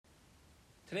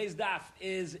Today's daf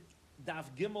is daf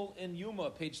Gimel in Yuma,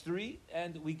 page 3,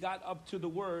 and we got up to the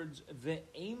words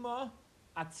Ve'ema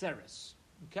Atzeres.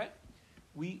 Okay?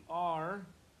 We are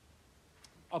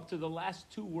up to the last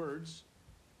two words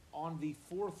on the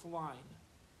fourth line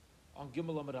on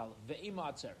Gimel Amud Aleph.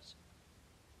 Ve'ema Atzeres.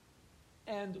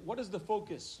 And what is the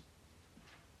focus?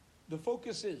 The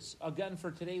focus is, again,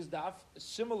 for today's daf,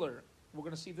 similar. We're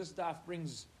going to see this daf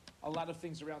brings a lot of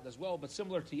things around as well, but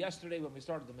similar to yesterday when we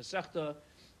started the Masechta,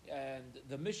 and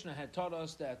the Mishnah had taught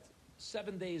us that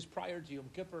 7 days prior to Yom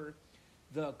Kippur,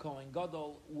 the Kohen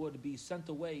Gadol would be sent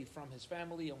away from his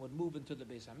family and would move into the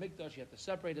Beis HaMikdash. He had to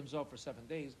separate himself for 7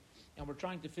 days, and we're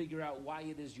trying to figure out why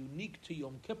it is unique to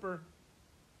Yom Kippur,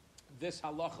 this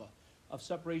halacha of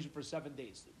separation for 7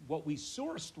 days. What we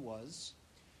sourced was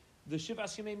the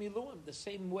Shivas Yemei Miluim, the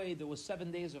same way there was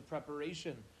 7 days of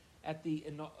preparation at the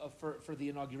for the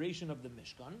inauguration of the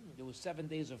Mishkan. There was 7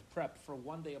 days of prep for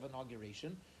 1 day of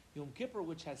inauguration. Yom Kippur,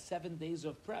 which has 7 days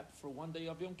of prep for 1 day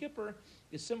of Yom Kippur,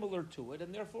 is similar to it,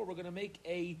 and therefore we're going to make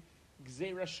a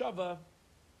Gzeira Shava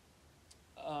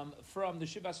from the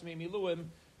Shivas Yemei Miluim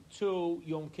to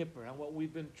Yom Kippur. And what we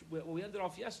ended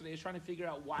off yesterday is trying to figure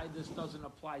out why this doesn't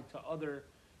apply to other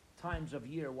times of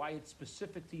year, why it's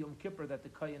specific to Yom Kippur that the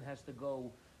Kohen has to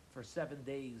go for 7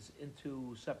 days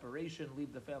into separation,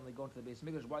 leave the family, go into the Beis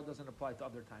HaMikdash. Why doesn't it apply to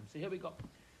other times? So here we go.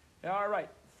 All right,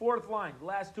 fourth line,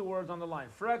 last two words on the line.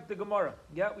 Frek the Gemara.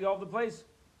 Yeah, we all have the place?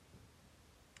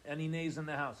 Any nays in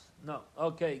the house? No.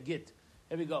 Okay, git.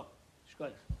 Here we go.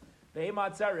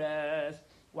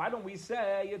 Why don't we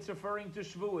say it's referring to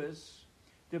Shavuos?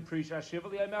 The Prisha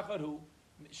Shivali Mecharu.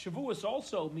 Shavuos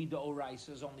also, Mida Orais,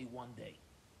 is only 1 day.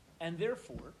 And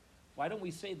therefore, why don't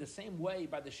we say the same way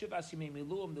by the Shivas Yemei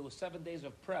Miluim, there was 7 days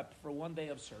of prep for 1 day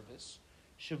of service.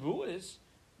 Shavuos,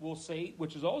 we'll say,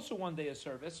 which is also 1 day of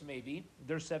service, maybe,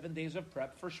 there's 7 days of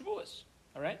prep for Shavuos.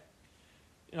 All right?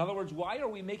 In other words, why are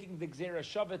we making the Gzeira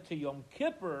Shava to Yom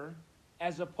Kippur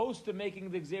as opposed to making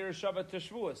the Gzeira Shava to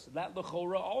Shavuos? That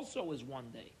L'chora also is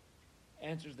 1 day.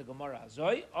 Answers the Gemara.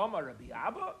 Zoi, Omar Rabbi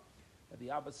Abba. Rabbi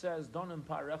Abba says, Donim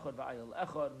par echad v'ayil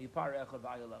echad, mi par echad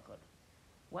v'ayil echad.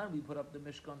 When we put up the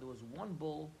Mishkan, there was 1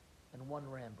 bull and 1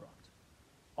 ram brought.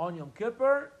 On Yom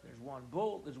Kippur, there's 1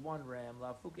 bull, there's 1 ram.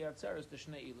 La fuke atzeres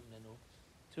t'shnei ilim nenu.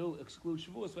 To exclude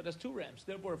Shavuos, but there's 2 rams.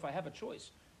 Therefore, if I have a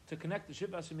choice to connect the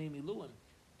Shivas Yemei Miluim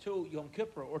to Yom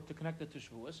Kippur or to connect it to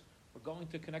Shavuos, we're going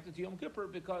to connect it to Yom Kippur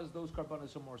because those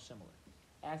karbanos are more similar.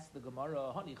 Ask the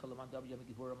Gemara, Hani chalaman dab Yom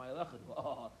Kippur ma'alechad.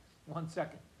 1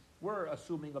 second. We're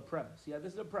assuming a premise. Yeah,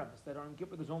 this is a premise that on Yom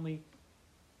Kippur there's only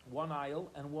 1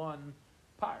 aisle and 1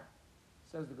 par.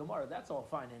 Says the Gemara, that's all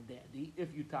fine and dandy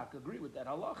if you agree with that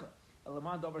halacha.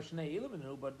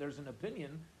 But there's an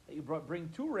opinion that you bring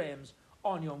 2 rams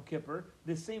on Yom Kippur,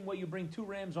 the same way you bring 2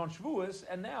 rams on Shavuos,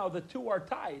 and now the 2 are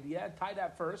tied. Yeah, tied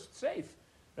at first, safe.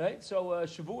 Right? So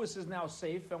Shavuos is now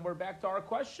safe, and we're back to our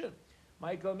question.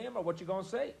 Michael Mimra, what you going to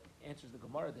say? Answers the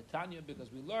Gemara, the Tanya,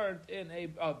 because we learned in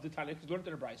the Tanya, because we learned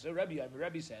in a Brisa.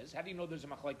 Rebbe says, how do you know there's a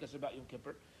machlekes about Yom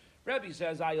Kippur? Rebbe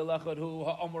says,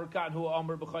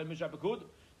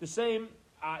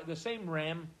 the same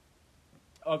ram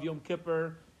of Yom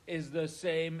Kippur is the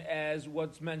same as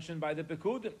what's mentioned by the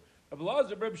Pekudim. Rabbi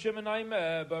Elazar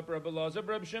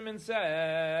Reb Shimon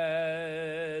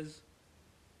says,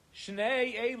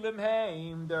 Shnei Elim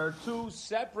Haim, there are 2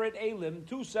 separate Elim,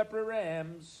 2 separate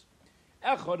rams.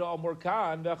 Echad Amor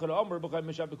Kan, Echad Amor B'chai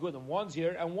Mishah Pekudim. One's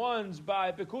here and one's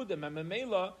by Pekudim. And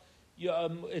Memela,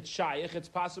 it's shaykh, it's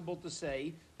possible to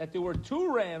say that there were 2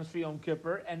 rams for Yom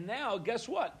Kippur, and now, guess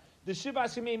what? The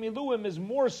Shivas Yemei Miluim is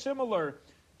more similar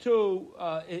to,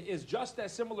 is just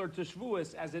as similar to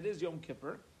Shavuos as it is Yom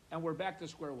Kippur, and we're back to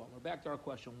square one. We're back to our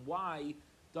question. Why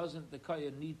doesn't the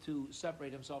Kohen need to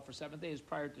separate himself for 7 days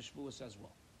prior to Shavuos as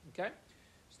well? Okay?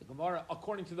 So the Gemara,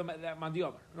 according to that Mandi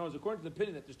Omer, in other words, according to the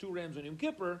opinion that there's 2 rams on Yom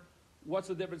Kippur, what's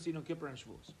the difference between Yom Kippur and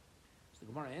Shavuos? So the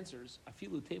Gemara answers,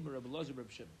 Afilu Tamer Rabbi Elazar Reb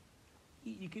Shimon.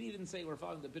 You can even say we're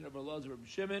following the opinion of Rabbi Elazar Reb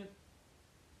Shimon,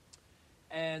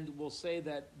 and we'll say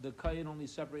that the Kohen only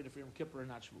separated for Yom Kippur and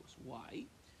not Shavuos. Why?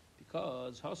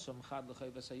 Because Hasam Chad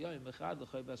L'Chayvas Hayom, Chad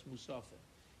L'Chayvas Musafim.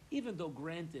 Even though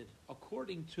granted,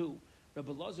 according to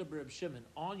Rabbi Elazar Reb Shimon,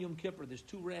 on Yom Kippur there's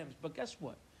 2 rams, but guess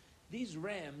what? These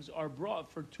rams are brought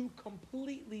for 2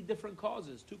 completely different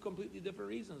causes, 2 completely different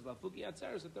reasons.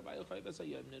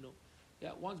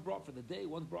 Yeah, one's brought for the day,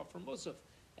 one's brought for Musaf.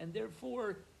 And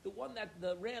therefore, the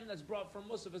ram that's brought from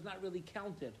Musaf is not really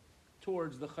counted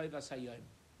towards the Chayvas Hayom.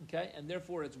 Okay? And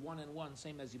therefore, it's 1 and 1,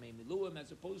 same as Yemei Miluim,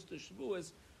 as opposed to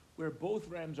Shavuos, where both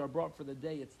rams are brought for the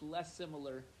day. It's less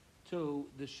similar to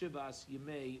the Shivas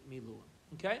Yemei Miluim.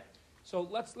 Okay? So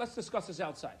let's discuss this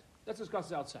outside. Let's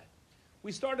discuss it outside.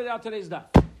 We started out today's daf.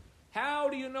 How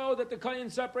do you know that the Kohen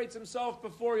separates himself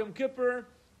before Yom Kippur?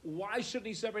 Why shouldn't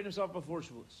he separate himself before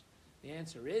Shavuos? The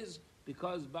answer is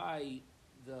because by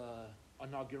the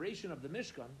inauguration of the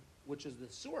Mishkan, which is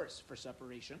the source for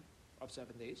separation of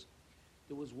 7 days,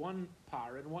 there was one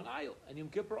par and one aisle. And Yom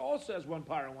Kippur also has one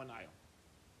par and one aisle.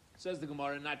 Says the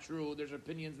Gemara, not true. There's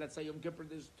opinions that say Yom Kippur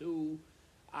there's two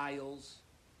aisles.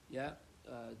 Yeah,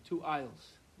 two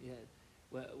aisles. Yeah,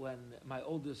 when my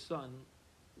oldest son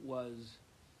was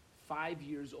 5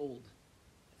 years old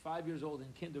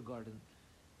in kindergarten,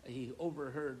 he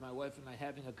overheard my wife and I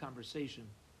having a conversation.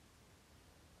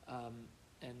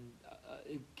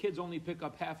 Kids only pick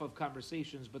up half of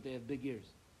conversations, but they have big ears.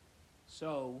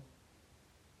 So,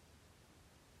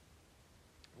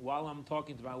 while I'm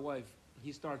talking to my wife,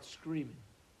 he starts screaming.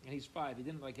 And he's 5. He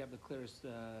didn't have the clearest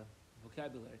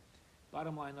vocabulary.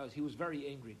 Bottom line was, he was very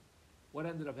angry. What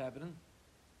ended up happening?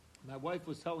 My wife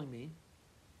was telling me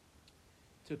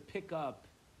to pick up,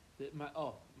 my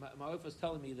wife was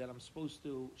telling me that I'm supposed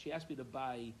to, she asked me to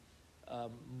buy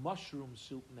mushroom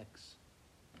soup mix.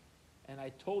 And I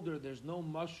told her there's no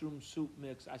mushroom soup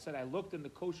mix. I said I looked in the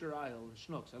kosher aisle in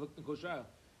Schnucks. I looked in the kosher aisle.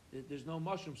 There's no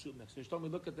mushroom soup mix. They told me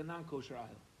look at the non-kosher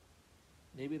aisle.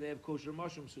 Maybe they have kosher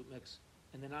mushroom soup mix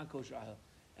in the non-kosher aisle.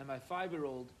 And my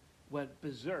 5-year-old went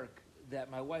berserk that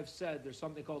my wife said there's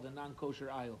something called a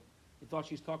non-kosher aisle. He thought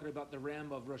she's talking about the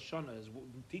ram of Rosh Hashanah. His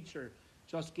teacher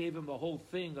just gave him a whole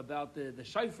thing about the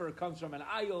shayfer comes from an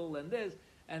aisle and this.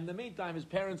 And in the meantime, his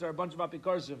parents are a bunch of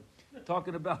apikarsim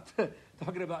talking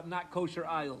about not kosher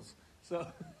aisles. So,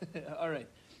 all right,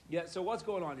 yeah. So what's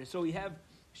going on here? So we have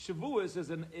Shavuos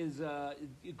is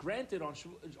granted on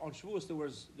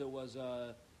Shavuos. There was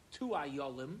 2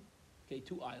 ayolim, okay,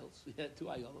 2 aisles, yeah, 2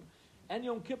 ayolim, and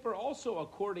Yom Kippur also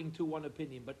according to one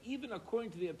opinion. But even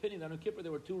according to the opinion that on Yom Kippur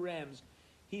there were 2 rams,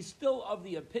 he's still of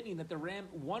the opinion that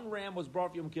one ram was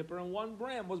brought for Yom Kippur and one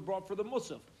ram was brought for the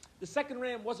Musaf. The second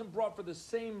ram wasn't brought for the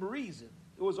same reason.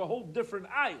 It was a whole different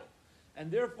aisle. And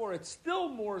therefore, it's still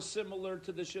more similar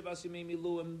to the Shivas Yemei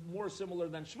Milu and more similar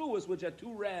than Shavuos, which had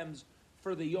 2 rams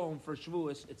for the Yom, for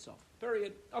Shavuos itself.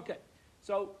 Period. Okay.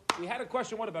 So, we had a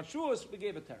question, what about Shavuos? We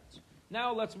gave a teretz.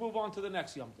 Now, let's move on to the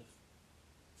next Yom Tov.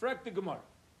 Frek the Gemara.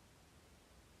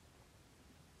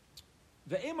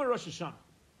 Ve'ema Rosh Hashanah.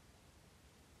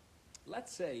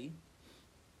 Let's say,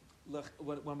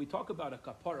 when we talk about a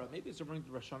kapara, maybe it's referring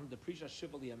to Rosh Hashanah, the Prisha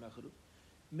Shivali HaMecharu.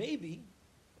 Maybe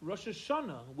Rosh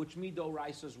Hashanah, which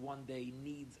Midoraisa 1 day,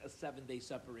 needs a 7-day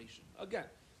separation. Again,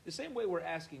 the same way we're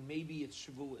asking, maybe it's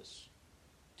Shavuos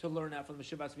to learn out from the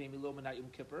Shivas Yemei Milum and not Yom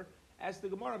Kippur. Ask the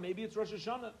Gemara, maybe it's Rosh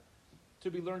Hashanah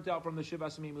to be learned out from the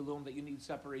Shivas Yemei Milum that you need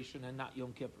separation and not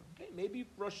Yom Kippur. Okay, maybe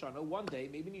Rosh Hashanah 1 day,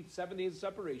 maybe need 7 days of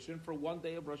separation for 1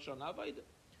 day of Rosh Hashanah Avayda.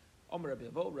 Rabbi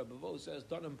Avo says,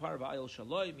 Danim Parva Ayel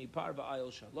Shaloi, Mi Parva Ayel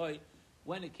Shaloi.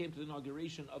 When it came to the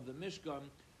inauguration of the Mishkan,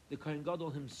 the Kohen Gadol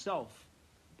himself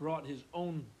brought his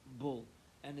own bull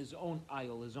and his own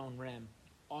ayel, his own ram.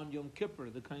 On Yom Kippur,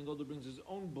 the Kohen Gadol brings his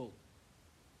own bull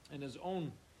and his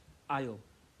own ayel.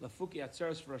 Lafuki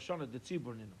Atzeres for Hashanah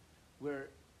Detzibur Ninu, where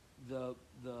the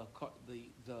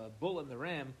bull and the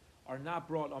ram are not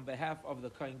brought on behalf of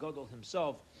the Kohen Gadol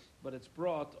himself, but it's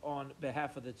brought on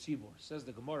behalf of the tzibur. Says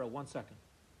the Gemara, 1 second.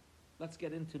 Let's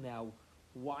get into now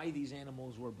why these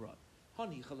animals were brought.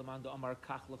 According to Manda Amar,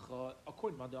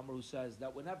 who says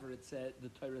that whenever it said, the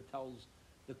Torah tells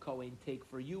the Kohen, take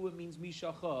for you, it means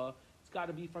mishacha. It's got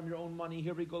to be from your own money.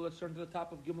 Here we go, let's turn to the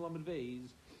top of Gimel Amud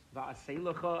Beis.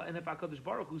 And if HaKadosh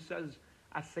Baruch Hu says,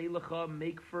 aseilecha,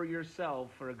 make for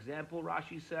yourself. For example,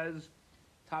 Rashi says,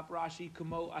 top Rashi,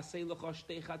 Kamo aseilecha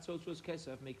shtei chatzotzos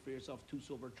kesef, make for yourself 2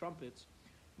 silver trumpets.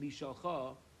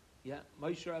 Mishalcha, yeah,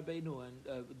 Moshe Rabbeinu, and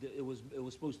it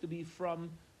was supposed to be from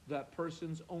that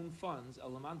person's own funds.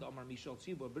 Alamanda Amar Mishal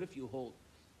Tzibur. But if you hold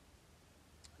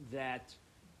that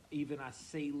even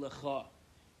aseilecha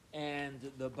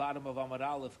and the bottom of Amar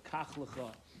Aleph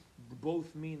kachlecha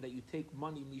both mean that you take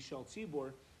money Mishal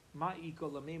Tzibur,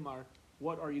 ma'ika lamemar.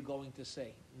 What are you going to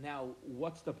say? Now,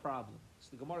 what's the problem? So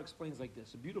the Gemara explains like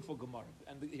this, a beautiful Gemara.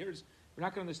 And we're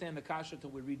not going to understand the Kasha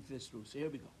until we read this through. So here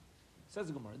we go. It says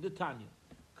the Gemara, the Tanya,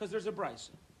 because there's a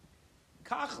brisa.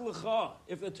 Kach lecha,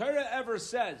 if the Torah ever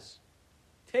says,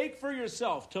 take for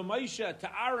yourself, to Moshe, to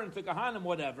Aaron, to Kahanim,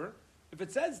 whatever, if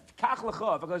it says kach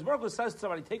lecha, if HaKadosh Baruch Hu says to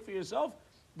somebody, take for yourself,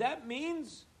 that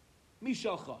means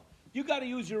mishalcha. You got to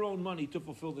use your own money to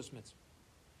fulfill this mitzvah.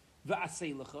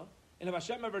 V'asei lecha. And if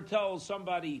Hashem ever tells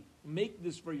somebody, make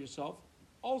this for yourself,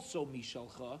 also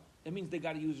mishalcha, that means they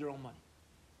got to use their own money.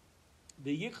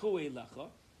 The yichu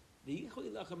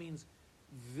elecha means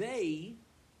they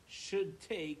should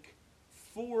take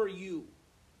for you.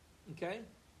 Okay?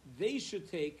 They should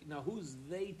take, now who's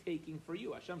they taking for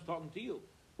you? Hashem's talking to you.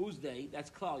 Who's they?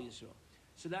 That's Klal Yisrael.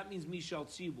 So that means Mishal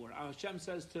Tzibur. Hashem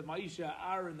says to Maisha,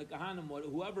 Aaron, the Kahanim,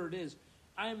 whoever it is,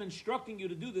 I am instructing you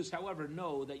to do this. However,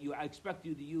 know that I expect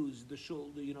you to use the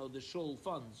shul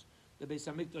funds, the Beis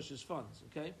Hamikdash's funds.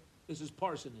 Okay, this is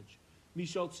parsonage,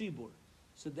 Mishal Tzibur.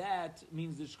 So that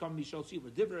means this come Mishal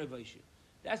Tzibur. Divrei Rav Ashi.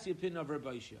 That's the opinion of Rav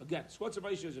Ashi. Again, so what's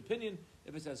Rav Ashi's opinion?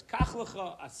 If it says Kach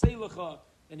Lecha, Asei Lecha,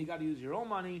 then you got to use your own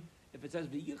money. If it says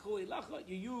V'yichu Elacha,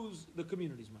 you use the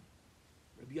community's money.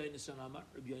 Rabbi Yonasan Amar,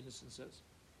 Rabbi Yonasan says,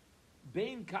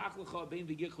 Bein Kach Lecha, Bein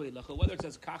V'yichu Elacha, whether it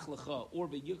says Kach Lecha or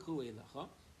V'yichu Elacha,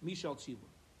 Mishal Tzibur.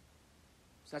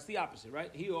 So that's the opposite,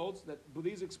 right? He holds that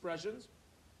these expressions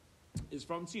is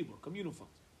from Tzibur, communal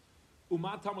funds.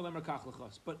 Umat Tamar Lemer Kach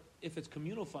Lechas. But if it's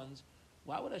communal funds,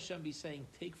 why would Hashem be saying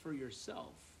take for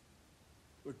yourself?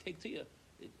 Or take to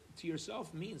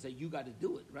yourself means that you got to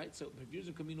do it, right? So if you're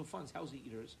using communal funds, house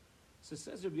eaters. So it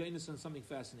says Rabbi Yonasan something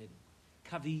fascinating.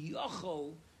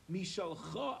 Kaviyachol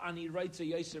mishalcha ani raitza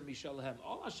yaser mishalhem.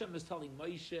 All Hashem is telling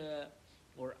Moshe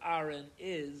or Aaron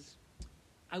is,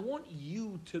 I want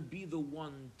you to be the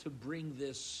one to bring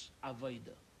this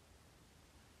avodah.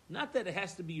 Not that it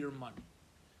has to be your money,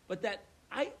 but that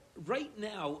right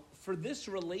now, for this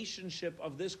relationship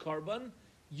of this korban,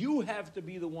 you have to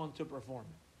be the one to perform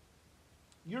it.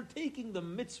 You're taking the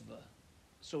mitzvah,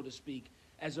 so to speak,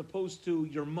 as opposed to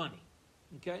your money,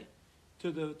 okay?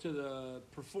 To the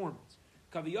performance.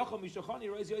 I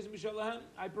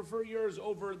prefer yours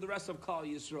over the rest of Klal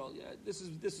Yisrael. Yeah, this is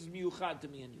miyuchad to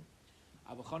me and you.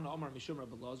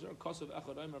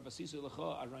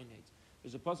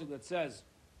 There's a pasuk that says,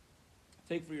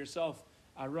 take for yourself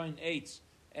Arain Eitz,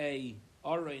 a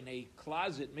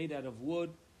closet made out of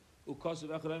wood. You should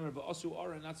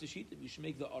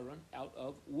make the aron out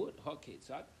of wood.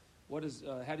 What is?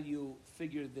 How do you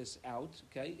figure this out?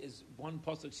 Okay, is one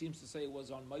pasuk seems to say it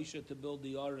was on Moshe to build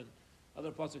the aron.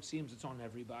 Other pasuk seems it's on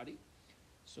everybody.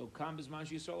 So kam bizman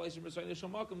Yisrael Eisim Ritzaynai Shel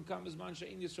Makom, kam bizman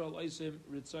she'in Yisrael Eisim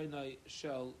Ritzaynai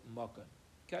Shel Makom.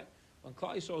 Okay, when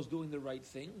Klal Yisrael is doing the right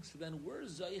thing, so then we're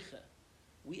Zaycha.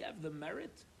 We have the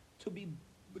merit to be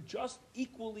just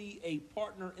equally a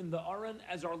partner in the Aron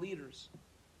as our leaders.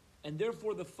 And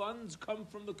therefore the funds come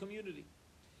from the community.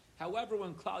 However,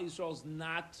 when Klal Yisrael is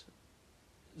not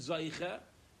Zaycha,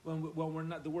 when we're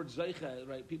not, the word Zaycha,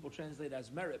 right, people translate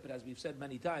as merit, but as we've said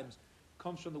many times,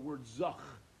 comes from the word Zach,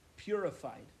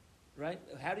 purified, right?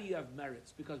 How do you have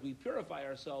merits? Because we purify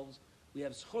ourselves, we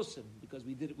have schusim, because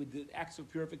we did acts of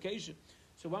purification.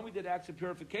 So when we did acts of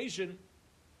purification,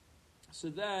 so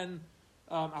then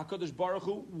HaKadosh Baruch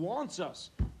Hu wants us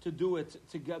to do it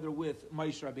together with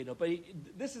Moshe Rabbeinu. But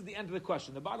this is the end of the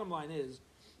question. The bottom line is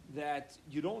that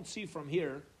you don't see from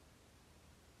here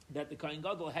that the Kohen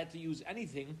Gadol had to use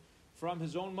anything from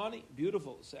his own money.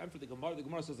 Beautiful. So, and for the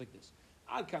Gemara says like this.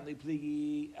 The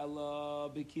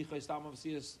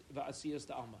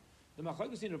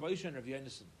Machlokes in Rav Ashi and Rav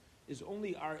Yonasan is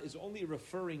only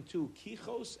referring to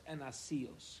kichos and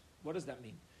asiyos. What does that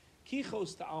mean?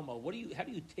 Kichos ta'alma. How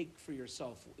do you take for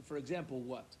yourself? For example,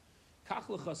 what? Kach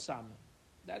lecha samen.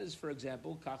 That is, for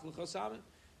example, kach lecha samen.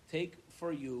 Take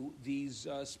for you these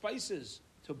spices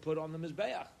to put on the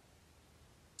mizbeach.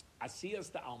 Asiyas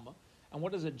ta'alma. And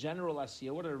what is a general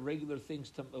asiyah? What are regular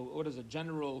things? What is a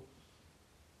general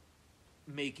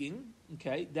making?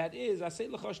 Okay, that is asay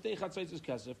lecha shtei chatzaitzes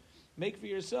kesef. Make for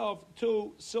yourself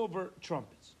 2 silver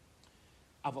trumpets.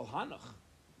 Aval hanach,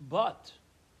 but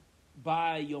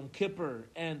by Yom Kippur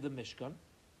and the Mishkan,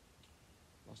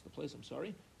 lost the place, I'm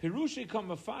sorry. Pirushi kam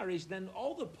mafarish, then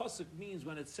all the pasuk means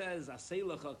when it says asay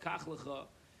lecha, kach lecha,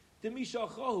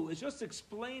 demishachahu, it's just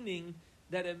explaining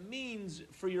that it means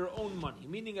for your own money,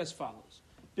 meaning as follows.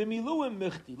 Bimiluim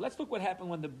michti. Let's look what happened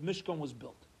when the Mishkan was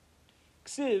built.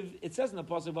 Ksiv, it says in the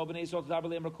pasuk, "Val bnei Yisrael tadaber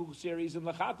le'em rakuk seir izim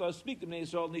lachata." Speak to bnei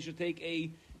Yisrael, and they should take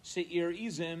a seir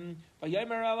izim.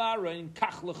 Vayomer al Aaron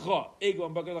kach lecha ego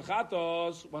and bakar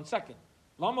lachatos. 1 second,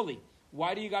 Lamali.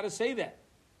 Why do you got to say that?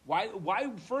 Why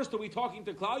first are we talking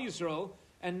to Klal Yisrael,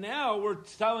 and now we're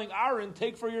telling Aaron,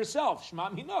 take for yourself? Shema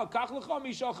mina kach lecha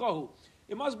mishalchahu.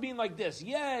 It must mean like this.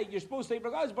 Yeah, you're supposed to take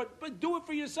for guys, but do it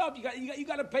for yourself. You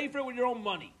got to pay for it with your own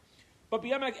money. But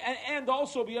and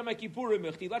also B'Yom Kippurim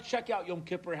Michti. Let's check out Yom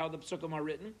Kippur, how the psukim are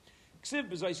written.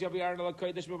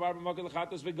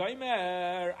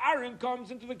 Aaron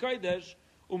comes into the Kodesh.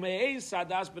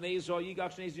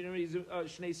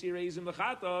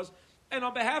 And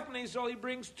on behalf of Israel, he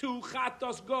brings 2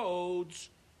 chatos goats.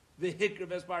 The hikr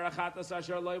v'espara chatos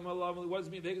asher loy. What does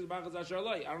it mean? I don't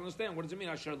understand. What does it mean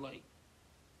asher loy?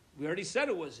 We already said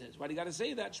it was his. Why do you got to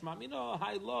say that? Shema mino,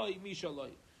 hai loy, misha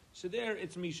loy. So there,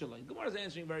 it's misha loy. Gemara is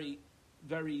answering very,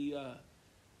 very.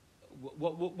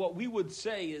 What we would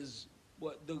say is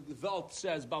what the Velt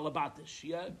says, balabatish.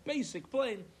 Yeah, basic,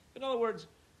 plain. In other words,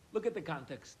 look at the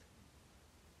context.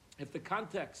 If the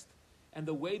context and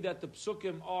the way that the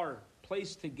psukim are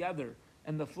placed together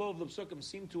and the flow of the psukim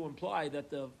seem to imply that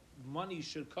the money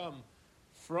should come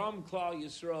from Klal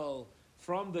Yisrael,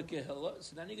 from the Kehillah,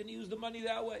 so then you're going to use the money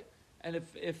that way. And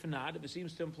if not, if it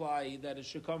seems to imply that it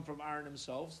should come from Aaron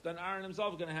himself, then Aaron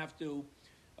himself is going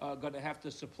to have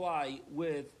to supply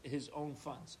with his own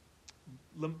funds.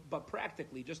 But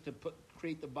practically, just to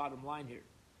create the bottom line here,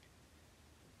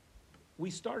 we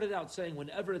started out saying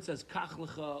whenever it says kach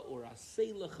lecha or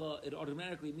asei lecha, it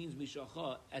automatically means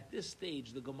mishacha. At this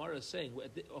stage, the Gemara is saying,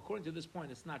 according to this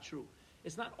point, it's not true.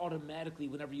 It's not automatically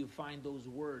whenever you find those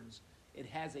words, it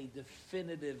has a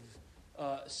definitive.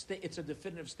 It's a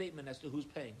definitive statement as to who's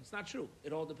paying. It's not true.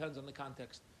 It all depends on the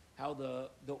context, how the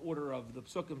order of the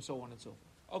psukim, so on and so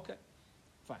forth. Okay,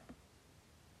 fine.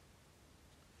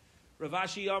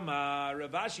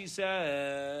 Ravashi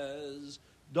says,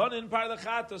 Donin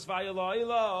parlechatos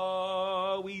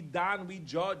vayaloila. We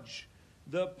judge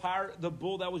the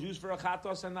bull that was used for a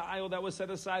chatos and the ayil that was set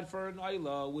aside for an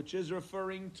ayla, which is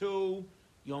referring to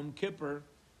Yom Kippur,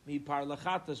 mi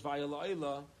parlechatos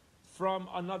vayaloila, from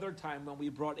another time when we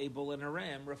brought a bull and a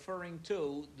ram, referring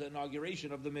to the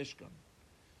inauguration of the Mishkan.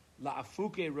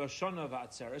 La'afuke Roshana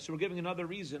v'atzeret. So we're giving another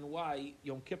reason why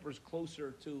Yom Kippur is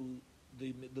closer to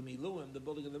the Miluim, the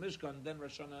building of the Mishkan, than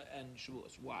Rosh Hashanah and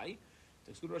Shavuos. Why?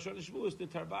 To exclude Rosh Hashanah and Shavuos, the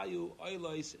Tarbayu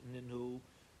Oilois Ninu,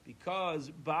 because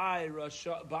by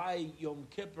Yom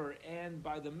Kippur and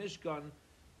by the Mishkan,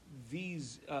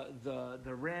 these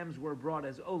the rams were brought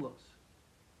as olos,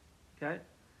 okay,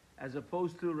 as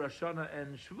opposed to Rosh Hashanah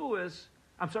and Shavuos.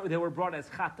 I'm sorry, they were brought as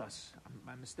chatas.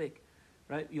 My mistake,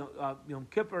 right? Yom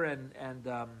Kippur and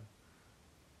the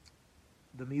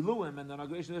Miluim and the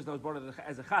inauguration of this, that was brought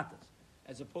as a chatas,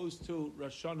 as opposed to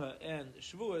Rosh Hashanah and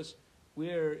Shavuos,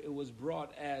 where it was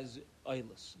brought as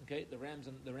oilus. Okay, the ram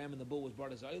and the bull was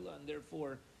brought as oila, and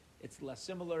therefore it's less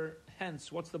similar.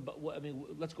 Hence,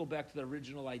 let's go back to the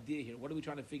original idea here. What are we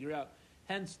trying to figure out?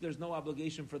 Hence, there's no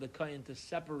obligation for the kohen to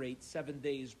separate 7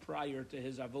 days prior to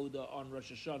his avoda on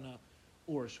Rosh Hashanah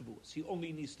or Shavuos. He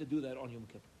only needs to do that on Yom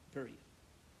Kippur. Period.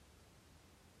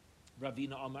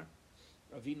 Ravina Amar.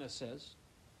 Ravina says,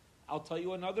 I'll tell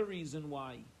you another reason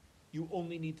why you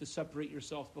only need to separate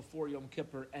yourself before Yom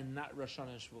Kippur and not Rosh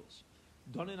Hashanah and Shavuos.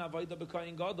 Donin Avaida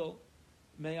b'Kohen Gadol,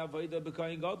 may Avaida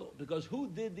b'Kohen Gadol. Because who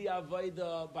did the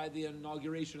Avaida by the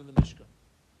inauguration of the Mishkan?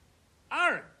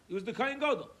 Aaron. He was the Kohen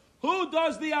Gadol. Who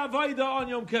does the Avaida on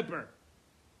Yom Kippur?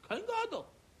 Kohen Gadol.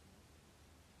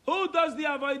 Who does the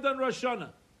Avaida on Rosh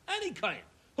Hashanah? Any Kohen.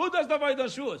 Who does the Avaida on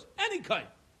Shavuos? Any Kohen.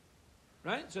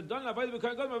 Right? So Donin Avaida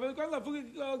b'Kohen Gadol, Avaida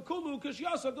b'Kohen Gadol, Kulu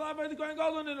Kishiyasa, Avaida b'Kohen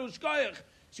Gadol, and Ushkayach.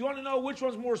 So you want to know which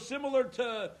one's more similar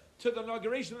to the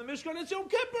inauguration of the Mishkan? It's Yom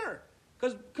Kippur.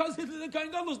 Because the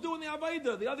Kohen Gadol is doing the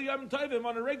Avaida. The other Yom Tovim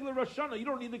on a regular Rosh Hashanah, you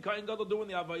don't need the Kohen Gadol doing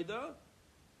the Avaida.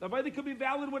 The Avaida could be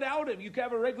valid without him. You can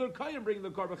have a regular Kohen bring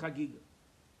the Korban Chagiga.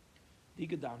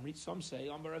 Digadamri, some say,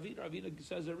 Amar Ravina. Ravina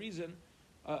says a reason,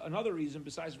 another reason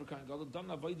besides for Kohen Gadol, Dam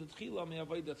Avaida Tchila, Me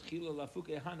Avaida Tchila,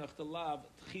 Lafuke Hanach Telav,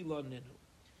 Tchila Ninu.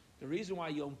 The reason why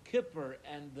Yom Kippur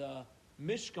and the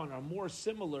Mishkan are more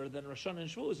similar than Rosh Hashanah and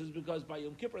Shavuos is because by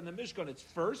Yom Kippur and the Mishkan it's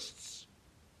firsts,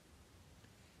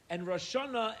 and Rosh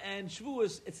Hashanah and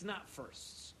Shavuos it's not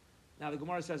firsts. Now the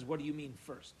Gemara says, what do you mean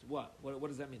first? What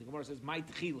does that mean? The Gemara says, my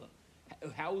tchila.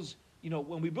 How's,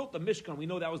 when we built the Mishkan, we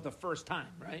know that was the first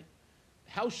time, right?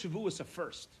 How's Shavuos a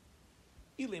first?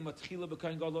 If you're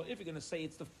going to say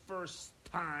it's the first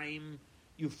time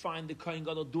you find the Kohen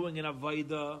Gadol doing an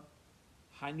Avaida,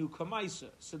 Hainu Kamaisa.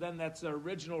 So then that's the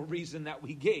original reason that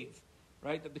we gave,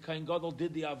 right? That the Kohen Gadol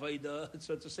did the Avaida.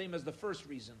 So it's the same as the first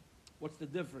reason. What's the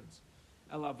difference?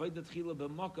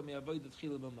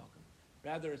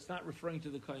 Rather, it's not referring to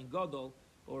the Kohen Gadol,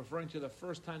 but referring to the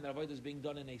first time the Avaida is being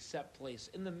done in a set place.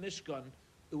 In the Mishkan,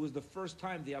 it was the first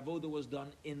time the Avoda was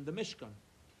done in the Mishkan.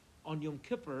 On Yom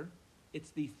Kippur,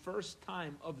 it's the first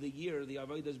time of the year the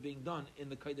Avoda is being done in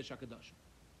the Kodesh HaKadoshim.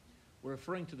 We're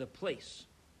referring to the place.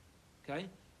 Okay?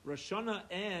 Rosh Hashanah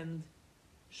and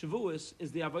Shavuos,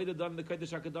 is the Avodah done in the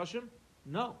Kodesh HaKadoshim?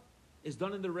 No. It's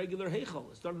done in the regular Heichal.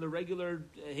 It's done in the regular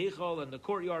Heichal and the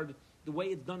courtyard, the way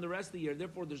it's done the rest of the year.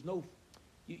 Therefore, there's no...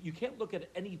 You can't look at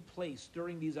any place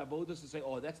during these Avodas and say,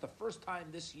 oh, that's the first time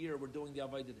this year we're doing the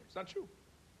Avodah there. It's not true.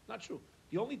 Not true.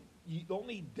 The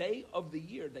only day of the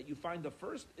year that you find the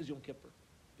first is Yom Kippur,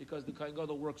 because the Kohen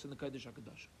Gadol works in the Kodesh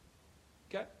HaKadoshim.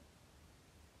 Okay?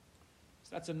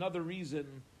 that's another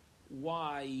reason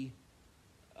why.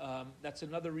 That's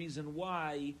another reason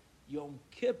why Yom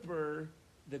Kippur,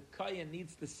 the Kayan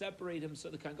needs to separate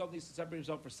himself. The Kohen Gadol needs to separate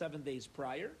himself for 7 days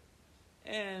prior,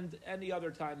 and any other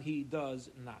time he does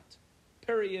not.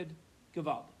 Period.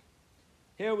 Gavaldik.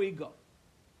 Here we go.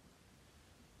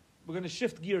 We're going to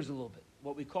shift gears a little bit.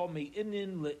 What we call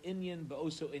me'inyan le'inyan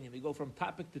ba'oso inyan. We go from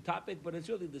topic to topic, but it's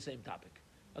really the same topic.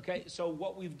 Okay, so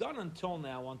what we've done until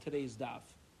now on today's daf,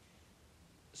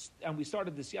 and we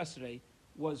started this yesterday,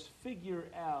 was figure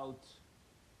out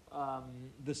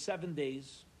the 7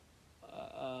 days.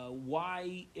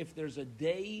 Why, if there's a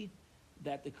day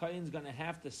that the Kohen's going to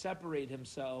have to separate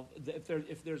himself,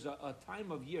 if there's a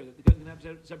time of year that the Kohen's going to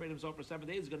have to separate himself for 7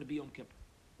 days, it's going to be Yom Kippur.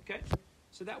 Okay,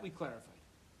 so that we clarified.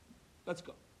 Let's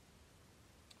go.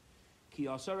 Ki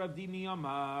asa Rav Dimi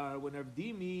Amar, when Rav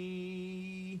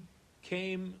Dimi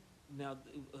came, now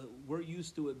we're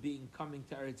used to it being coming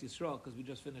to Eretz Yisrael because we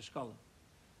just finished Kala.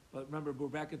 But remember, we're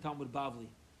back in Talmud Bavli.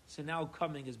 So now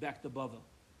coming is back to Bavel.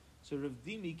 So Rav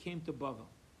Dimi came to Bavel.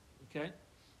 Okay?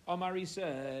 Amari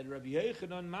said, Rabbi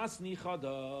Yochanan Masni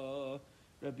Chada.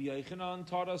 Rabbi Yochanan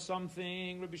taught us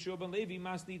something. Rabbi Shua ben Levi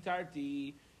Masni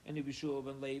Tarti. And Rabbi Shua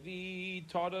ben Levi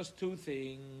taught us two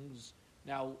things.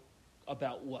 Now,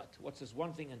 about what? What's this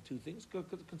one thing and two things?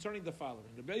 Concerning the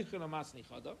following. Rabbi Yochanan Masni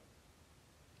Chada.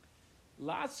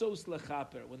 Lasos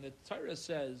lechaper. When the Torah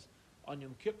says on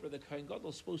Yom Kippur, the Kohen Gadol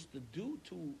is supposed to do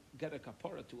to get a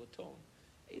kapara, to atone.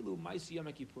 Elu Maisi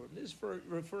Yom Kippur. This is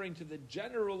referring to the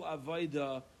general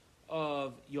avodah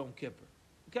of Yom Kippur.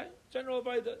 Okay, general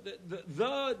avodah.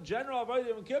 The general avodah of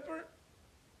Yom Kippur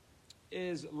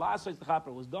is last the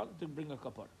chaper was done to bring a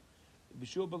kapara.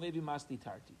 B'shua ben Levi Masni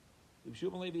Tarti.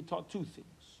 B'shua ben Levi taught two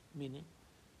things, meaning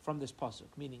from this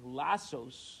pasuk, meaning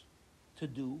lasos to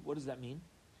do. What does that mean?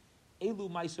 Elu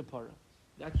Maisa Para.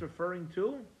 That's referring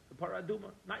to the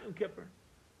Paraduma, not Yom Kippur.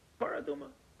 Paraduma,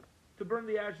 to burn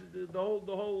the ashes, the whole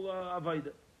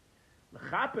avodah.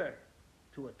 L'chaper,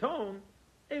 to atone.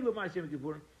 Elu Maisa Yom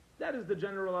Kippur. That is the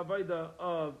general avodah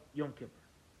of Yom Kippur.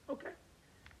 Okay.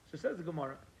 So says the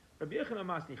Gemara. Rabbi Yochanan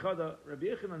Masni Chada. Rabbi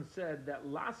Yochanan said that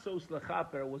lasos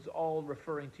l'chaper was all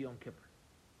referring to Yom Kippur.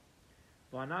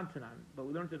 But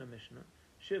we learned in the Mishnah.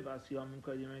 Shivas Yom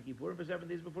Kippur, for 7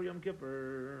 days before Yom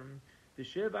Kippur. The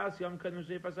Shivas Yom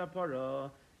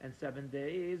Kippur, and 7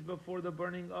 days before the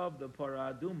burning of the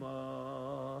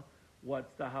Paraduma.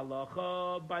 What's the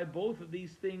halacha? By both of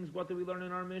these things, what do we learn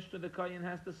in our Mishnah? The Kohen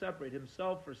has to separate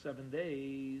himself for 7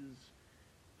 days.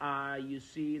 You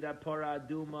see that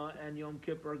Paraduma and Yom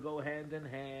Kippur go hand in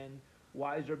hand.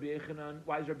 Why is Rabbi Yochanan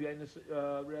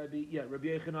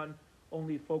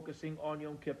only focusing on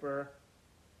Yom Kippur?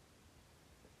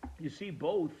 You see,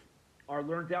 both are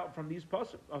learned out from these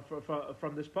pasuk,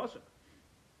 from this pasuk.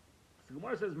 So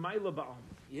Gemara says, "Ma'ila ba'am."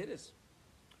 It is.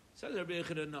 Says Rabbi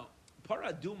Yochanan, no.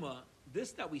 Paraduma,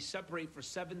 this that we separate for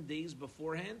 7 days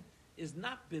beforehand, is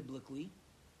not biblically.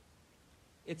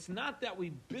 It's not that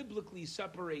we biblically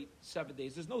separate 7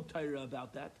 days. There's no Torah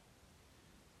about that.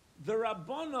 The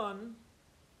Rabbanon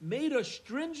made a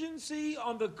stringency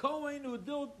on the Kohen who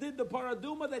did the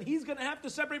Paraduma that he's going to have to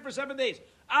separate for 7 days.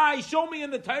 Show me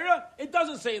in the Torah. It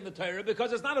doesn't say in the Torah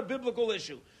because it's not a biblical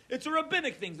issue. It's a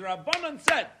rabbinic thing. The Rabbanon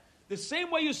said, the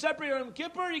same way you separate Yom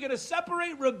Kippur, you're going to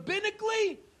separate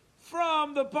rabbinically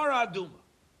from the Paraduma.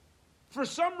 For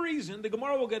some reason, the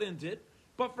Gemara will get into it,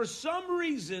 but for some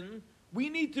reason, we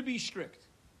need to be strict.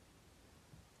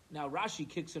 Now, Rashi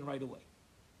kicks in right away.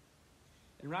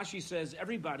 And Rashi says,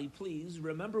 everybody, please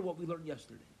remember what we learned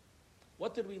yesterday.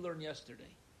 What did we learn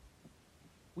yesterday?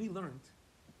 We learned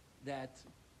that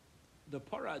the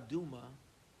Paraduma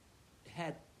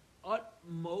had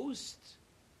utmost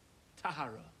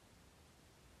tahara.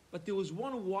 But there was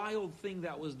one wild thing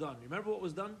that was done. Remember what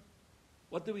was done?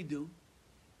 What did we do?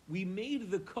 We made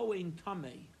the Kohen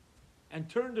Tameh and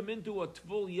turned him into a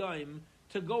Tvul Yaim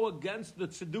to go against the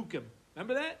Tzedukim.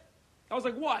 Remember that? That was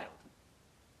like wild.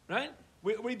 Right?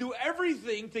 We do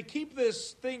everything to keep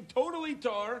this thing totally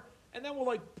tar, and then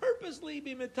we'll purposely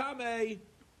be Mitameh.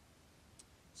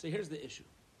 So here's the issue.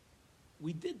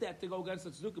 We did that to go against the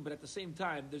Tzedukim, but at the same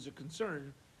time, there's a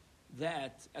concern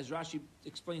that, as Rashi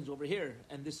explains over here,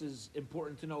 and this is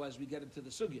important to know as we get into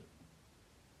the Sugya,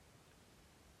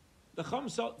 the Chum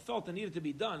felt it needed to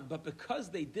be done, but because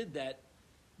they did that,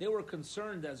 they were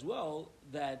concerned as well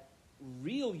that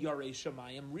real Yarei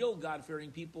Shemayim, real God-fearing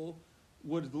people,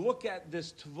 would look at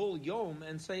this Tvul Yom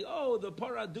and say, oh, the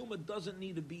Paraduma doesn't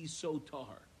need to be so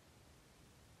tahar.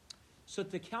 So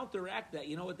to counteract that,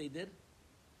 you know what they did?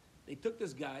 They took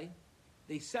this guy,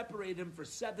 they separated him for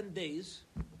 7 days,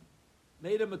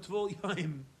 made him a Tvul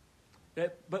Yom,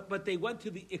 But they went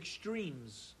to the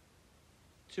extremes,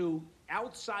 to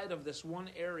outside of this one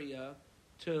area,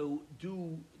 to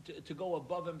go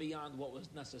above and beyond what was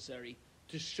necessary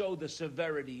to show the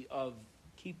severity of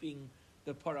keeping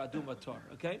the paraduma tar.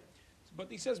 Okay, but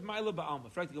he says Maila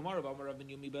ba'alma. Frak Gemara ba'amar Rav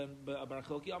Yumi ben Bar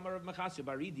Chilki Amar Rav Mechasya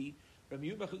Baridi. Rav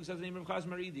Yumi says the name of Chaz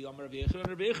Maridi. Amar Rav Yechanan.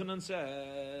 Rav Yechanan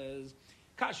says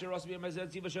Kasher Rasbi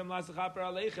Amazet Ziv Hashem Lasachaper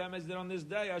Aleichem. As that on this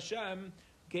day Hashem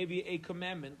gave you a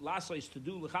commandment, Lasais, to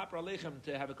do Lechaper Aleichem,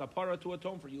 to have a kapara to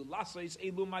atone for you. Lasais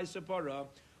Elu Maisapara.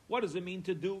 What does it mean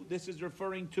to do? This is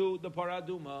referring to the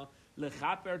paraduma.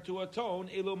 Lechaper, to atone.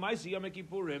 Elu Maisi Yom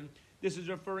Kippurim. This is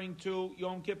referring to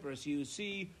Yom Kippur. So you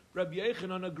see, Rabbi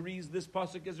Yechanan agrees this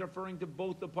pasuk is referring to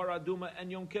both the paraduma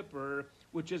and Yom Kippur,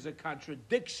 which is a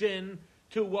contradiction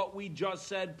to what we just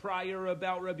said prior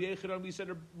about Rabbi Yechanan. We said,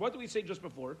 what did we say just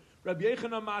before? Rabbi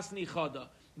Yechanan Masni Chada,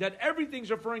 that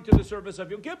everything's referring to the service of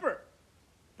Yom Kippur.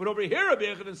 But over here, Rabbi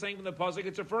Yechanan is saying from the pasuk,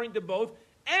 it's referring to both,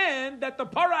 and that the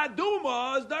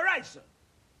paraduma is daraisa.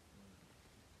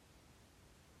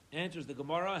 Answers the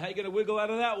Gemara. How you going to wiggle out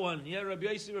of that one? Yeah, Rabbi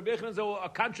Yechanan is a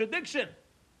contradiction.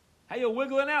 How you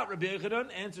wiggling out, Rabbi Yechanan?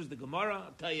 Answers the Gemara.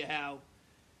 I'll tell you how.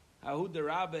 Hahud the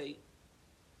Rabbi.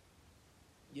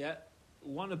 Yeah,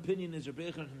 one opinion is Rabbi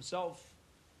Yechanan himself,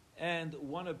 and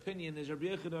one opinion is Rabbi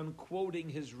Yechanan quoting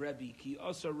his Rebbe. Ki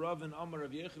asa Ravin Amar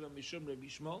Rabbi Yechanan Mishum Rabbi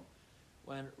Shmuel.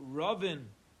 When Ravin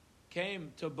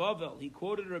came to Bavel, he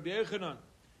quoted Rabbi Yechanan,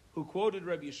 who quoted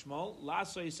Rabbi Shmuel.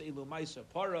 Lasais elu ma'isa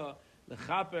para.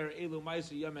 Lechaper elu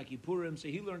ma'isa Yom Kippurim. So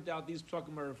he learned out these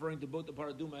psukim are referring to both the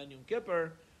paraduma and Yom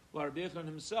Kippur, while Rabbi Yechanan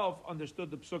himself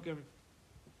understood the psukim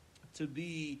to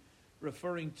be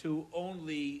referring to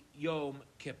only Yom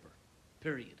Kippur.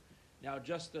 Period. Now,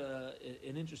 just an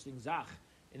interesting zach,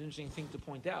 an interesting thing to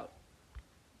point out,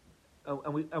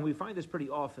 and we find this pretty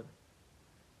often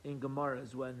in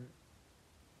Gemaras when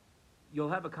you'll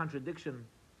have a contradiction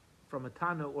from a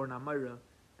Tana or an Amira,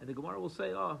 and the Gemara will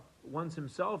say, one's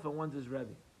himself and one's his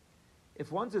Rebbe.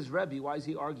 If one's his Rebbe, why is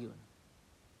he arguing?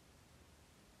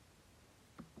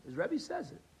 His Rebbe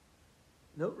says it.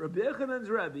 No, Rabbi Yechanan's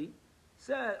Rebbe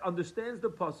understands the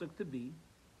pasuk to be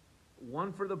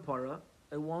one for the para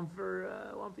and one for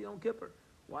Yom Kippur.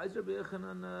 Why is Rabbi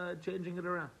Yechanan changing it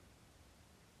around?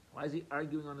 Why is he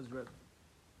arguing on his Rebbe?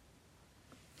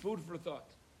 Food for thought.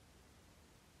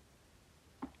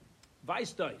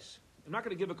 Vice dice. I'm not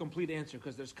going to give a complete answer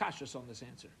because there's kashas on this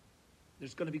answer.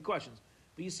 There's going to be questions.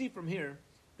 But you see from here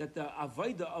that the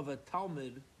avodah of a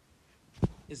Talmud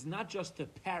is not just to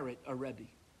parrot a Rebbe.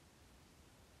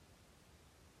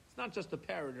 It's not just to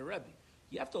parrot a Rebbe.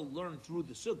 You have to learn through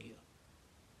the sugya.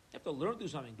 You have to learn through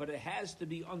something, but it has to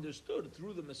be understood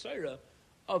through the Messiah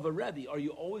of a Rebbe. Are you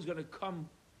always going to come?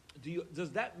 Does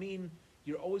that mean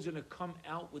you're always going to come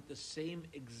out with the same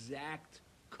exact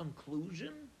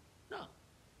conclusion? No.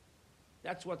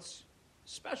 That's what's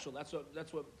special. That's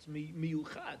what's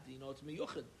miyuchad. It's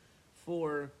miyuchad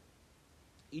for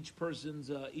each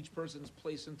person's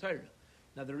place in Torah.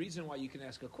 Now, the reason why you can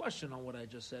ask a question on what I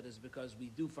just said is because we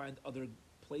do find other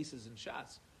places in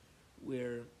Shas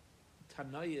where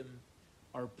Tanaim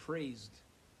are praised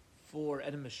for,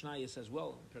 and in Mishnayos as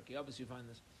well, in Pirkei Avos you find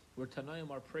this, where Tanaim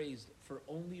are praised for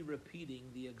only repeating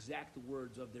the exact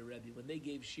words of their Rebbe. When they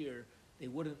gave shir, they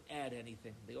wouldn't add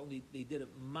anything. They did it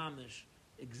mamish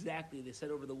exactly. They said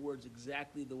over the words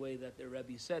exactly the way that their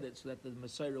Rebbe said it, so that the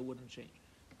Messiah wouldn't change.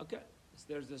 Okay, so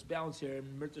there's this balance here,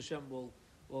 and Mirta Hashem will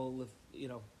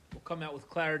come out with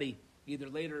clarity either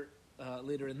later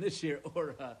in this year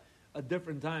or a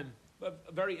different time.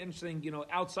 But very interesting,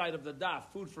 outside of the daf,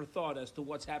 food for thought as to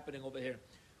what's happening over here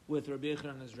with Rabbi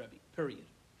Yechanan and his Rebbe. Period.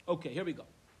 Okay, here we go.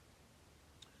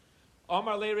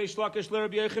 Amar le Reish Lakish le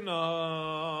Rabbi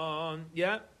Yechanan.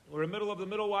 Yeah, we're in the middle of the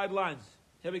middle wide lines.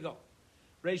 Here we go.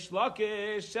 Reish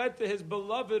Lakish said to his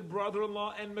beloved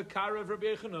brother-in-law and Mekarav Rabbi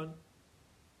Yechanan,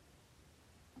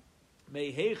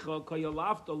 Mehecha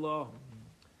kayalaftallah.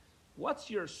 What's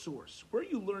your source? Where are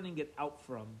you learning it out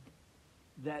from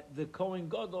that the Kohen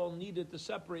Gadol needed to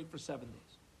separate for 7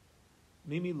 days?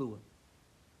 Mimi Luan.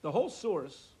 The whole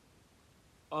source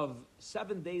of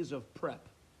 7 days of prep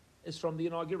is from the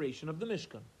inauguration of the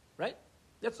Mishkan, right?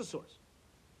 That's the source.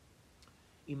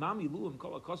 Imam Miluim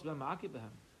kol hakos b'ma'akev b'hem.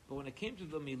 But when it came to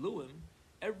the Miluim,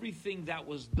 everything that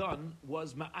was done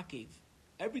was ma'akev.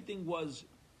 Everything was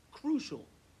crucial.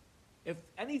 If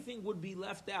anything would be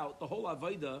left out, the whole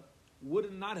Avodah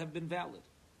would not have been valid.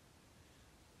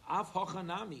 Af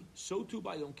hachanami, so too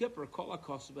by Yom Kippur, kol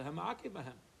hakos b'hem ma'akev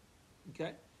b'hem.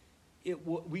 Okay?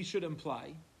 We should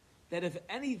imply that if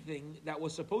anything that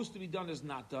was supposed to be done is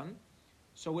not done,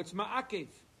 so it's ma'akev.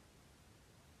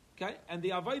 Okay? And the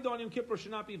Avodah on Yom Kippur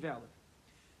should not be valid.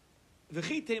 And if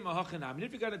you're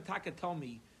going to tell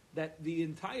me that the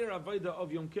entire Avodah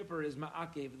of Yom Kippur is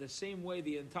Ma'akev, the same way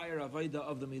the entire Avodah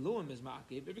of the Miluim is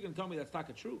Ma'akev, if you're going to tell me that's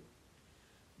taka true,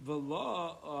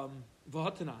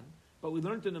 V'hatanan, but we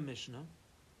learned in the Mishnah,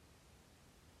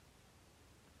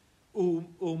 we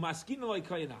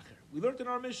learned in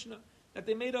our Mishnah that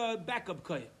they made a backup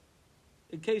kohen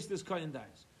in case this kohen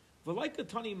dies.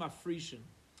 V'laikatani mafrishin.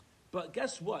 But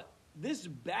guess what? This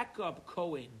backup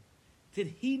kohen, did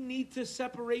he need to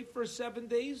separate for 7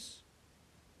 days?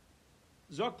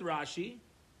 Zokt Rashi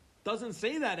doesn't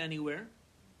say that anywhere.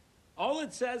 All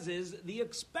it says is the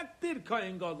expected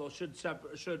kohen gadol should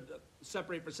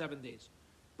separate for 7 days,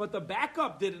 but the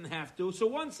backup didn't have to. So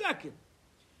 1 second.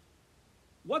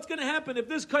 What's going to happen if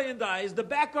this kohen dies? The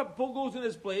backup goes in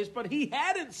his place, but he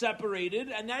hadn't separated,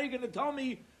 and now you're going to tell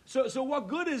me, so what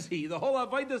good is he? The whole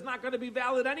avodah is not going to be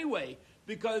valid anyway,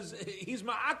 because he's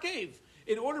ma'akev.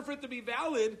 In order for it to be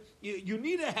valid, you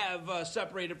need to have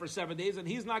separated for 7 days, and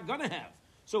he's not going to have.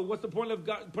 So what's the point of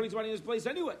putting somebody in his place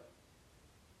anyway?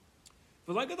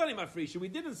 We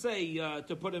didn't say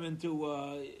to put him into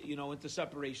into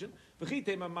separation. And if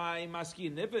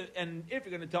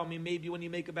you're going to tell me maybe when you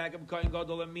make a backup kohen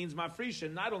gadol, it means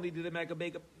mafrishin. Not only did they make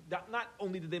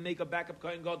a backup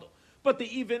kohen gadol, but they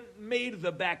even made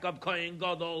the backup kohen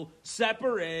gadol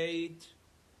separate.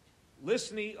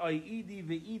 Listening,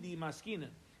 ve'idi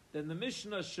maskinen. Then the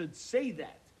Mishnah should say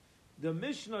that. The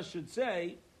Mishnah should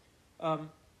say, I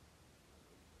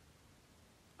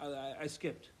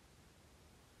skipped.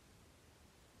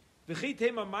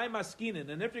 V'chitema my maskinen.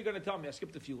 And if you're going to tell me, I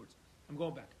skipped a few words. I'm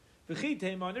going back.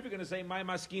 V'chitema, and if you're going to say my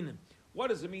maskinen, what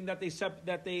does it mean that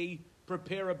they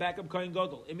prepare a backup kohen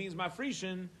gadol? It means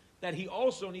mafrishin, that he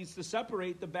also needs to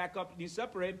separate the backup. Needs to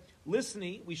separate.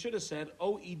 Listening, we should have said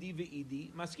oed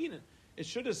ve'ed maskinen. It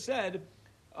should have said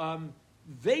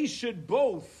they should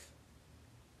both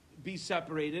be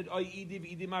separated. Oed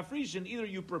ve'ed mafrishin. Either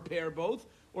you prepare both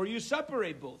or you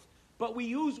separate both. But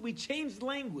we changed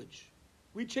language.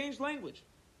 We changed language.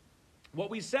 What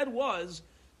we said was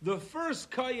the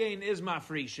first kayin is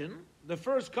mafrishin. The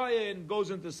first kayin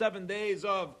goes into 7 days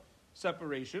of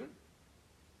separation.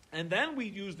 And then we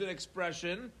used an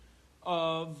expression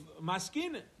of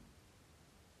maskinin,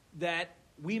 that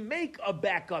we make a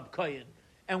backup kayin,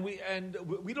 and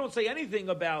we don't say anything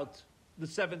about the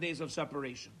 7 days of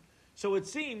separation. So it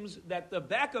seems that the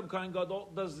backup kayin gadol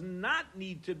does not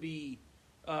need to be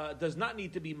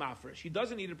mafresh. He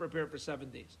doesn't need to prepare for 7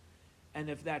 days. And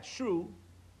if that's true,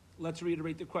 let's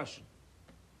reiterate the question.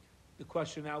 The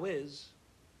question now is,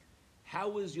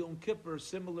 how is Yom Kippur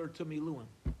similar to Miluim?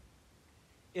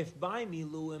 If by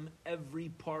Miluim every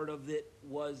part of it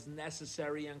was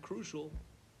necessary and crucial,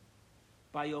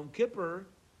 by Yom Kippur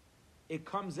it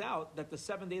comes out that the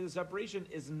 7 days of separation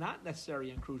is not necessary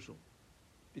and crucial,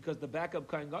 because the backup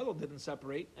kohen gadol didn't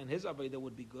separate, and his avodah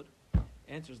would be good.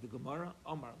 Answers the Gemara,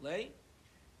 Omar Lei.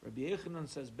 Rabbi Yechanan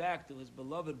says back to his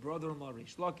beloved brother-in-law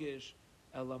Reish Lakish,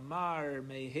 Elamar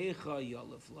mehecha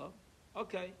yalifla.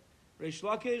 Okay, Reish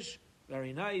Lakish,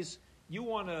 very nice. You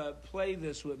want to play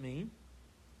this with me,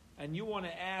 and you want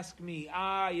to ask me,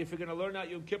 if you're going to learn out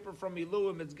Yom Kippur from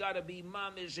Miluim, it's got to be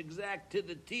mamish, exact to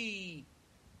the T.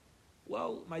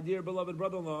 Well, my dear beloved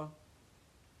brother-in-law,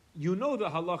 you know the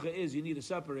halacha is you need to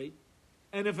separate,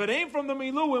 and if it ain't from the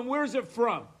Miluim, where's it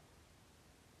from?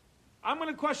 I'm going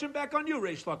to question back on you,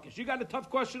 Reish Lakish. You got a tough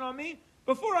question on me?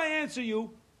 Before I answer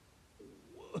you,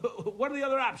 what are the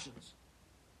other options?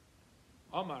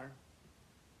 Omar.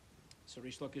 So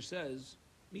Reish Lakish says,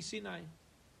 Mi Sinai.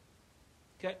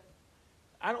 Okay.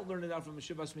 I don't learn it out from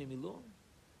Meshivas Miluim.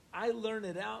 I learn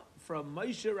it out from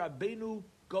Moshe Rabbeinu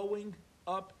going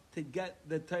up to get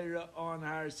the Torah on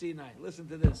Har Sinai. Listen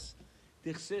to this.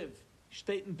 Dichsiv.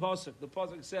 Shteitin Pasuk. The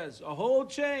Pasuk says, a whole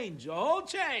change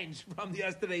from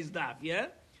yesterday's daf, yeah?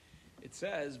 It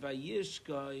says,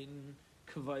 Vayishkain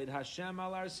Kavod Hashem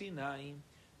al Har Sinai.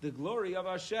 The glory of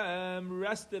Hashem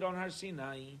rested on Har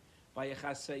Sinai.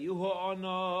 Vayechaseyuhu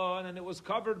onon, and it was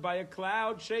covered by a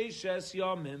cloud, Sheishes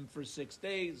Yomim, for 6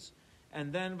 days.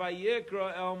 And then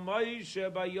Vayikra el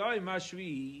Moshe Bayom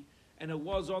Hashvi, and it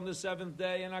was on the 7th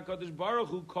day, and HaKadosh Baruch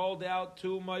Hu called out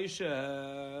to Moshe.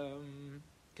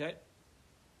 Okay?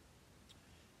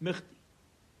 Michti.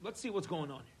 Let's see what's going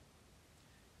on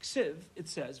here. Ksiv, it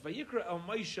says, Vayikra el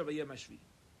Moshe Bayom Hashvi.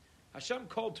 Hashem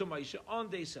called to Moshe on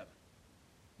day 7.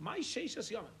 My Sheishes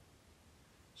Yomim.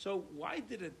 So why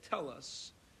did it tell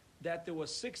us that there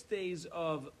was 6 days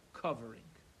of covering?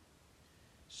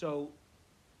 So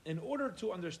in order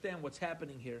to understand what's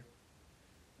happening here,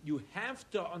 you have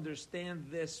to understand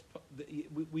this.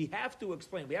 We have to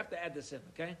explain. We have to add this in,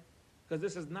 okay? Because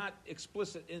this is not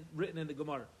written in the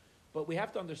Gemara. But we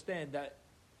have to understand that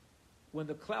when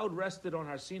the cloud rested on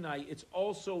Har Sinai, it's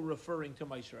also referring to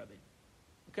Moshe Rabbeinu.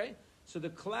 Okay? So the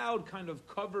cloud kind of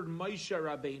covered Moshe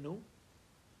Rabbeinu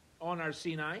on Har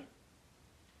Sinai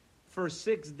for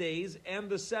 6 days, and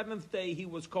the seventh day he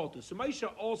was called to. So Moshe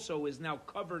also is now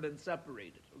covered and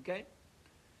separated. Okay?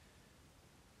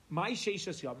 My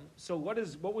Sheishas Yom. So what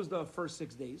was the first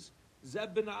 6 days?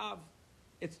 Zeb bin Av.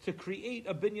 It's to create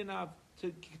a binyan Av,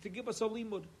 to give us a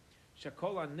limud.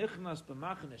 Shakola nichnas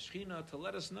b'machne shchina, to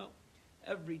let us know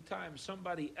every time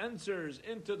somebody enters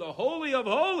into the Holy of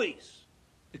Holies,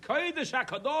 the Kodesh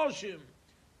HaKadoshim,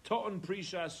 To'on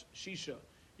Prishas Shisha,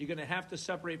 you're going to have to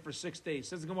separate for 6 days.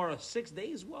 Says the Gemara, 6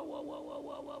 days?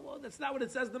 Whoa. That's not what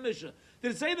it says in the Mishnah.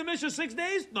 Did it say in the Mishnah 6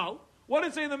 days? No. What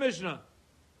did it say in the Mishnah?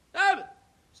 7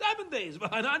 days.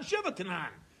 On Shiva Kanan.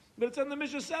 But it's in the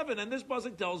Mishnah 7, and this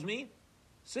pasuk tells me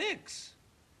 6.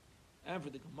 And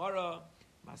for the Gemara,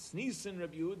 Masnisin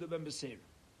Rabbi Yehuda ben Beseira.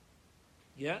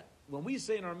 Yeah? When we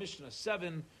say in our Mishnah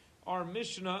 7, our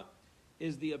Mishnah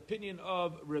is the opinion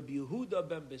of Rabbi Yehuda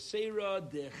ben Beseira,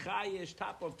 the Chayish,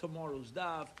 top of tomorrow's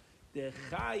daf, the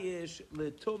Chayish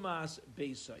le Tumas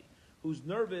Beisai, who's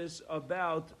nervous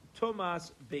about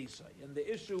Tumas Beisai. And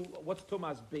the issue, what's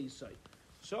Tumas Beisai?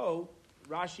 So,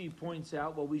 Rashi points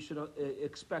out what we should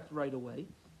expect right away,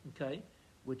 okay,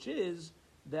 which is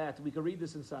that we can read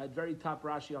this inside, very top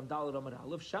Rashi on Daled Amud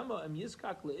Aleph, Shama em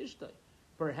Yizkak le'ishtay.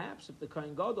 Perhaps if the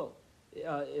Kohen Gadol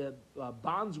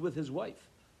bonds with his wife,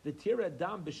 the Tira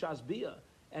Dam b'shas Bia,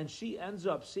 and she ends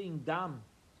up seeing Dam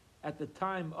at the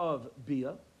time of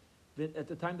Bia, at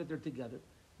the time that they're together,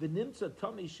 the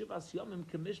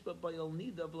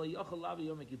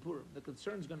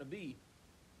concern is going to be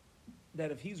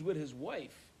that if he's with his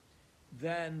wife,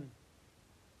 then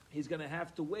he's going to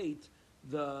have to wait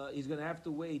the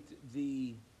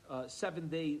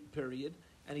 7-day period,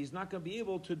 and he's not going to be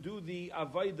able to do the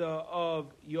Avaida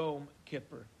of Yom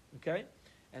Kippur. Okay?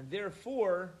 And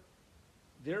therefore,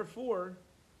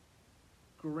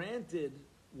 granted,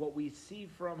 what we see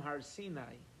from Har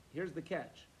Sinai, here's the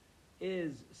catch,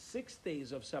 is 6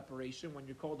 days of separation when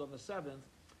you're called on the 7th,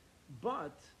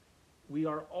 but we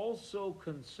are also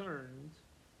concerned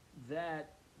that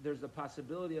there's a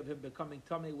possibility of him becoming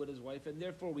tummy with his wife, and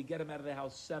therefore we get him out of the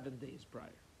house 7 days prior.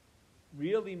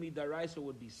 Really, midaraisa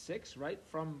would be 6, right?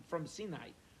 From Sinai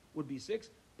would be 6,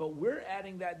 but we're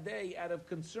adding that day out of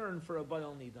concern for a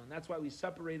Baal Nidan. That's why we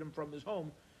separate him from his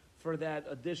home for that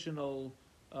additional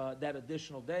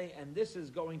day, and this is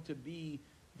going to be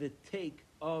the take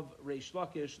of Reish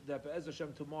Lakish that Be'ez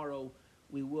Hashem tomorrow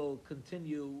we will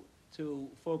continue to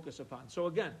focus upon. So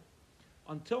again,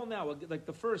 until now, like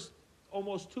the first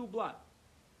almost 2 blot,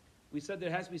 we said there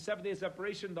has to be 7 days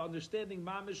separation. The understanding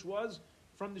mamish was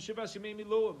from the Shivas Yemei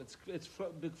Miluim. It's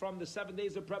from the 7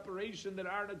 days of preparation that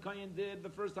Aaron HaKohen did the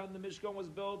first time the Mishkan was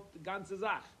built, Gan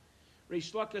Tzazach.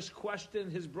 Reish Lakish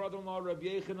questioned his brother-in-law Rabbi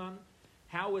Yechanan,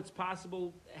 how it's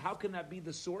possible, how can that be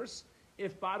the source?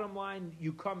 If bottom line,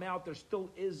 you come out, there still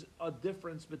is a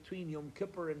difference between Yom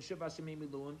Kippur and Shivas Yemei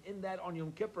Miluim, in that on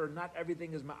Yom Kippur, not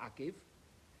everything is ma'akiv.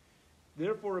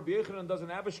 Therefore, Rabbi Yechanan doesn't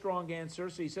have a strong answer,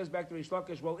 so he says back to Reish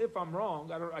Lakish, well, if I'm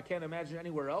wrong, I can't imagine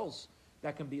anywhere else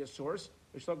that can be a source.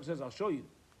 Reish Lakish says, I'll show you.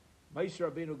 Moshe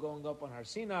Rabbeinu going up on Har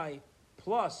Sinai,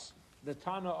 plus the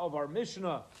Tana of our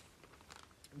Mishnah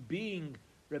being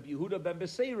Rabbi Yehuda ben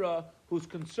Beseira, who's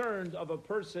concerned of a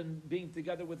person being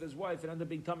together with his wife and end up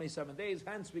being tummy 7 days.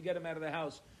 Hence, we get him out of the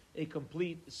house a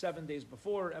complete 7 days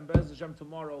before. And Be'ez Hashem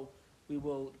tomorrow, we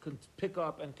will pick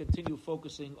up and continue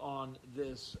focusing on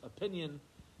this opinion.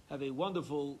 Have a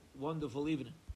wonderful, wonderful evening.